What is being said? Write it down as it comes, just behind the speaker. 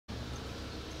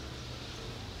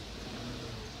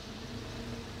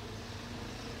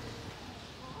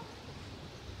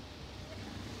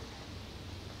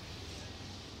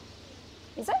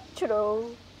Is it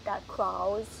true that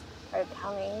crows are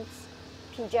cunning,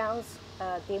 pigeons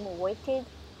are dim-witted,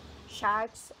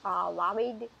 sharks are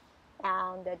worried,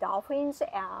 and dolphins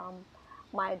are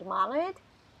mild-mannered?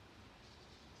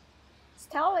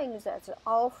 Starlings are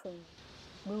often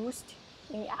roost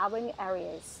in urban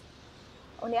areas.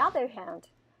 On the other hand,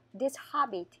 this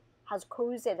habit has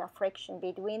caused a friction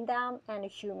between them and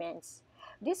humans.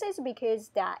 This is because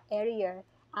the area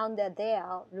under their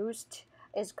roost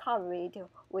is covered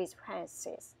with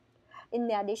fences. In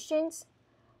addition,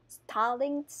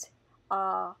 starlings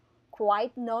are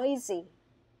quite noisy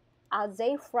as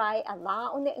they fly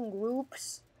around in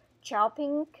groups,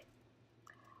 chirping.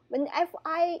 When if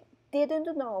I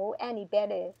didn't know any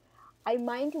better, I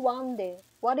might wonder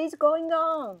what is going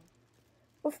on.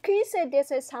 Of course,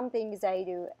 this is something they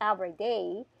do every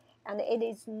day, and it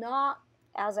is not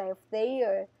as if they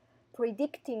are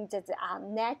predicting a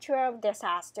natural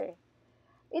disaster.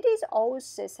 It is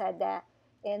also said that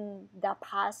in the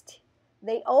past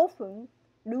they often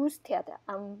roosted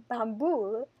on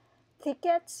bamboo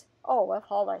thickets or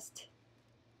forest.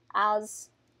 As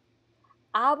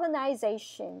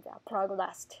urbanization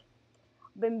progressed,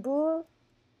 bamboo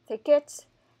thickets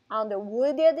and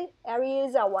wooded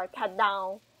areas were cut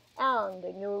down and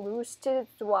new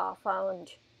roosts were found.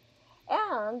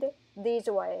 And these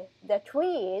were the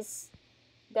trees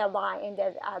that lined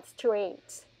the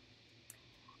streets.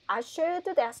 Assured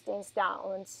distance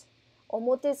downs,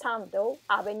 Omotesando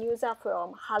avenues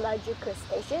from Harajuku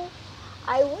Station,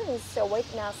 I once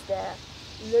witnessed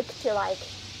looked like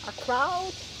a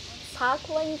crowd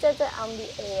circling on the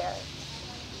air.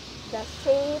 The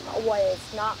shape was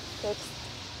not fixed.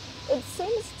 It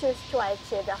seems to stretch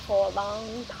for a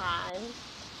long time,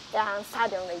 then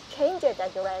suddenly change the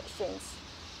directions,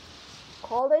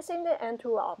 coalescing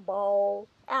into a ball,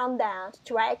 and then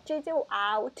stretches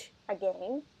out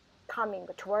again, coming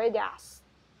toward us.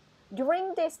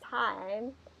 During this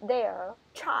time, there are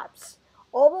traps,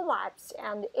 overlaps,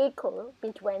 and echo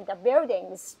between the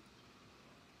buildings.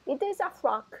 It is a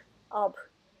flock of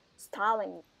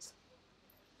starlings.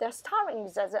 The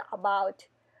starlings are about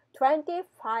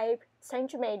 25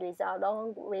 centimeters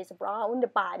long with brown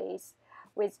bodies,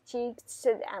 with cheeks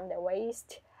and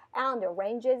waist, and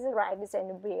ranges legs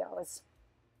and bills.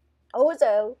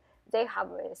 Although they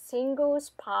have a single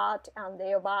spot on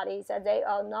their bodies, they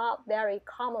are not very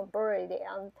common bird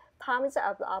in terms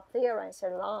of appearance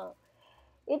alone.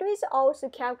 It is also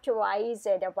characterized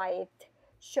by its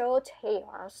short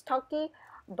hair, stocky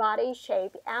body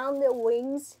shape, and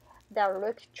wings that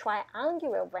look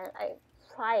triangular when I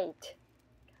flight.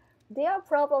 There are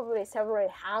probably several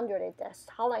hundred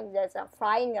starlings that are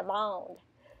flying around.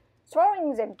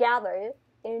 Starlings gather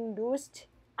in roost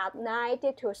at night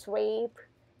to sleep,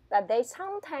 but they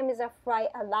sometimes fly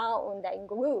around in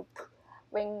group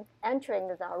when entering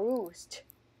the roost.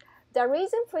 The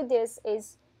reason for this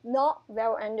is not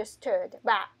well understood,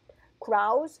 but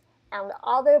crows and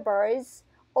other birds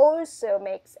also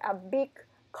make a big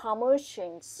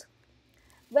commotions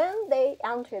when they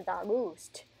enter the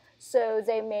roost, so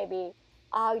they may be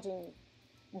urging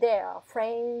their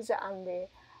friends and the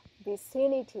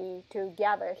vicinity to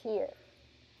gather here.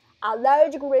 A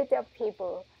large group of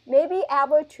people may be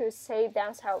able to save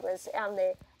themselves in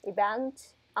the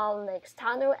event of an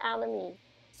external enemy,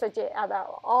 such as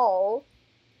all.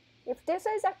 If this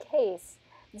is the case,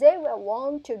 they will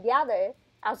want to gather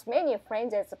as many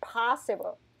friends as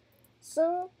possible.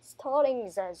 Soon,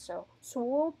 starlings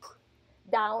swoop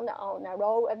down on a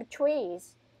row of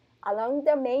trees along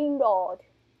the main road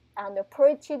and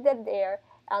perched there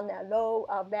on a row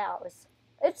of bells.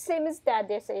 It seems that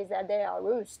this is their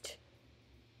roost.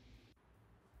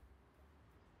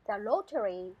 The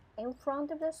lottery in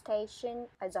front of the station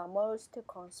is the most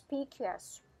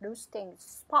conspicuous roosting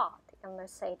spot in the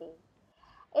city.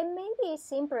 It may be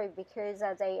simply because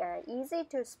they are easy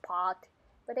to spot,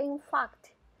 but in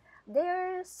fact,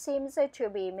 there seems to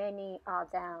be many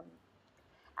of them.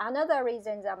 Another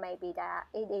reason may be that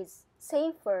it is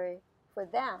safer for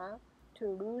them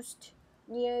to roost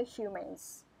near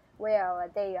humans, where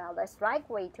they are less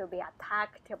likely to be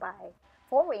attacked by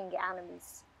foreign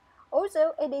enemies.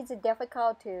 Also, it is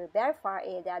difficult to verify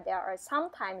that there are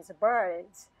sometimes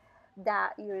birds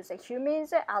that use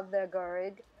humans as their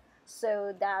guard,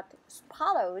 so that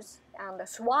sparrows and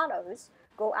swallows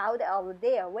go out of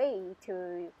their way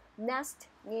to nest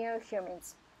near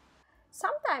humans.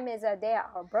 Sometimes there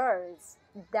are birds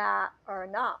that are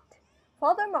not.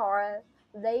 Furthermore,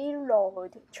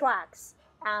 railroad tracks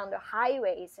and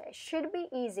highways should be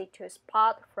easy to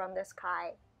spot from the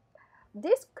sky.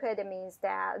 This could mean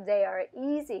that they are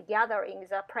easy gatherings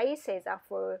places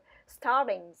for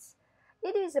starlings.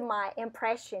 It is my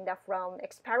impression that from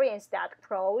experience that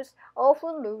crows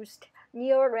often lose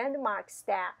near landmarks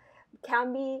that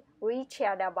can be reached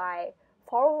by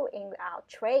following a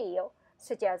trail,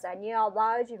 such as near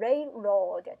large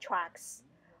railroad tracks.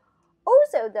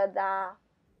 Also, the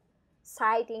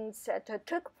sightings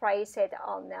took place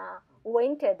on a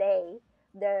winter day.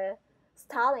 The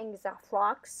starlings are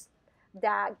flocks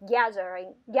that gather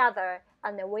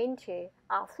in the winter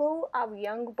are full of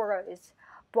young birds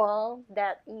born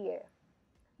that year.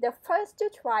 The first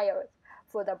trials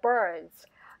for the birds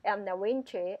in the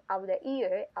winter of the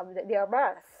year of their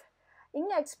birth.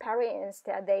 Inexperienced,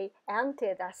 they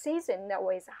enter the season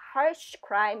with harsh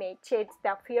climate change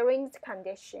the fearing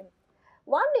condition.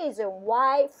 One reason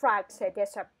why frogs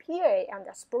disappear in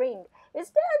the spring is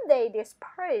that they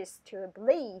disperse to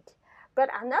breed, but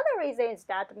another reason is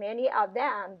that many of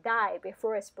them die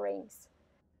before springs.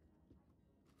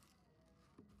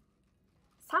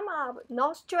 Some of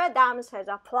Nostradamus'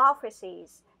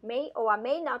 prophecies may or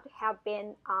may not have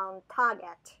been on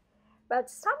target, but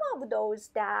some of those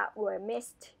that were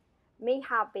missed may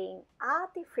have been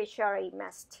artificially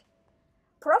missed.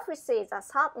 Prophecies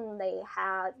certainly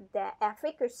had the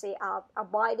efficacy of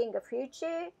avoiding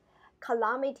future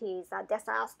calamities,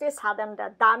 disasters, sudden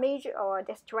damage, or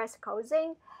distress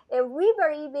causing. If we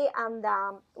believe in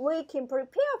them, we can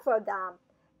prepare for them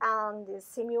and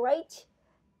simulate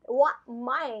what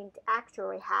might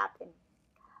actually happen.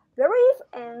 Belief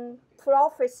in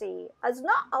prophecy is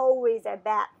not always a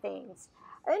bad thing.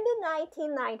 In the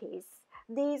 1990s,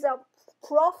 these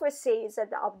prophecies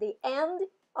of the end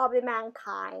of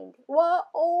mankind were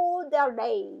all the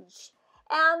rage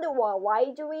and were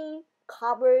widely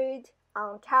covered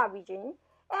on television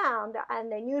and in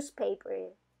the newspaper.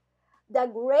 The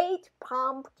great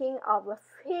pumpkin of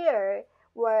fear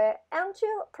were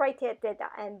interpreted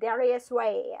in various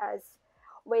ways,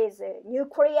 with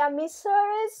nuclear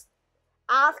missiles,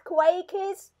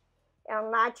 earthquakes,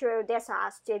 and natural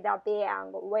disasters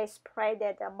being whispered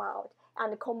about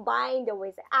and combined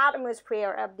with the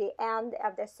atmosphere of the end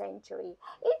of the century.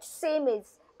 It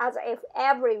seems as if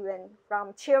everyone,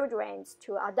 from children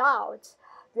to adults,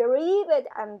 believed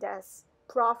in this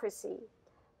prophecy.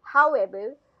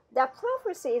 However, the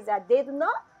prophecies that did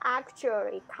not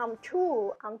actually come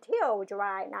true until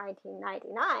July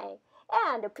 1999,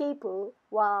 and people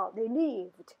were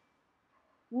relieved.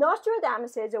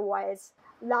 Nostradamus was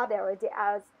labeled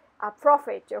as a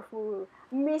prophet who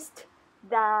missed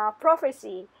the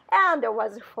prophecy and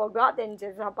was forgotten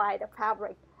by the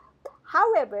public.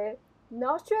 However,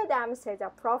 Nostradamus'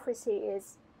 prophecy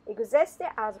existed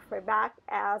as far back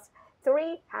as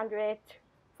 300,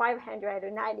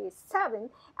 597,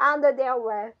 and there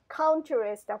were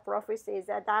countless prophecies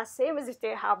that seems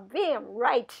to have been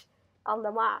right on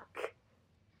the mark.